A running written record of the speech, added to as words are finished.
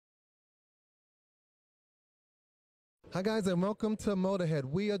Hi guys and welcome to Motorhead.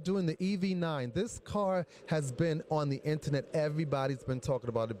 We are doing the EV9. This car has been on the internet. Everybody's been talking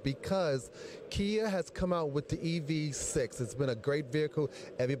about it because Kia has come out with the EV6. It's been a great vehicle.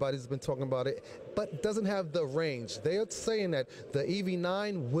 Everybody's been talking about it, but it doesn't have the range. They are saying that the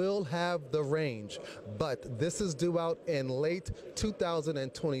EV9 will have the range, but this is due out in late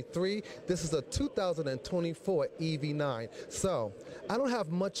 2023. This is a 2024 EV9. So I don't have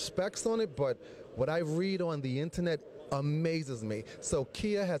much specs on it, but what I read on the internet amazes me. So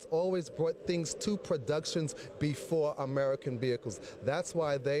Kia has always brought things to productions before American vehicles. That's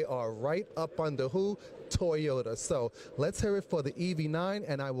why they are right up under who? Toyota. So let's hear it for the EV9,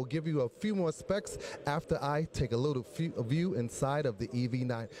 and I will give you a few more specs after I take a little view inside of the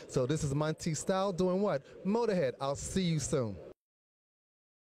EV9. So this is Monty Style doing what? Motorhead. I'll see you soon.